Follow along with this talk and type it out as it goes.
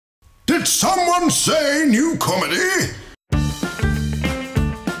Did someone say new comedy?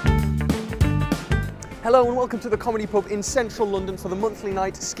 Hello and welcome to the Comedy Pub in central London for the monthly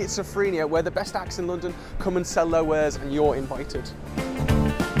night Skitsophrenia, where the best acts in London come and sell their wares and you're invited.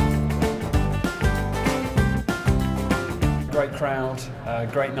 Great crowd,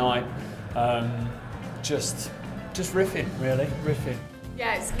 great night, just riffing, really, riffing.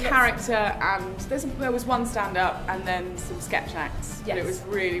 Yeah, it's character, and there was one stand-up and then some sketch acts. Yes. But it was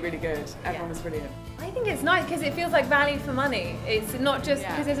really, really good. Everyone was brilliant. I think it's nice because it feels like value for money. It's not just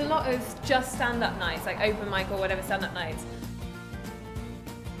because there's a lot of just stand-up nights, like open mic or whatever stand-up nights.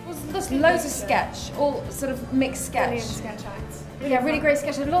 There's loads of sketch, all sort of mixed sketch. Brilliant sketch acts. Yeah, really great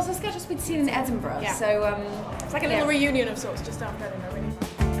sketch. Lots of sketches we'd seen in Edinburgh. Yeah. So it's like a little reunion of sorts just after Edinburgh, really.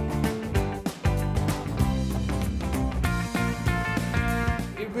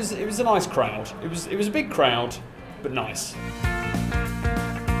 It was a nice crowd. It was a big crowd, but nice.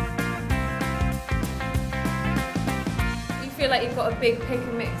 You feel like you've got a big pick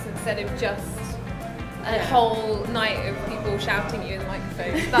and mix instead of just a whole night of people shouting at you in the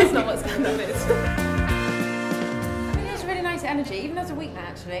microphone. That's not what stand-up is. I think there's really nice energy, even though it's a weeknight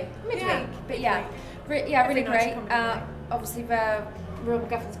actually. Midweek, but really great. Obviously, Real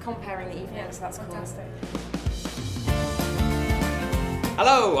MacGuffins comparing the evening, so that's fantastic.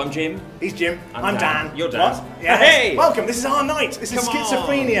 Hello, I'm Jim. He's Jim. I'm Dan. You're Dan. What? Yes. Hey! Welcome, this is our night. This is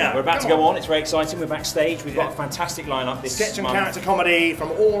Skitsophrenia. We're about to go on, it's very exciting. We're backstage, we've got a fantastic lineup this Sketch and month. character comedy from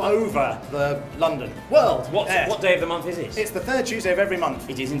all over the London world. What day of the month is it? It's the third Tuesday of every month.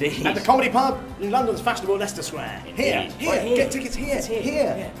 It is indeed. At the Comedy Pub in London's fashionable Leicester Square. Here. Get tickets here.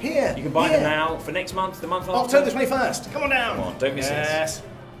 You can buy them now for next month, the month after. October 21st. Come on down. Come on, don't miss this.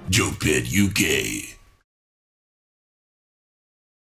 Jokepit UK.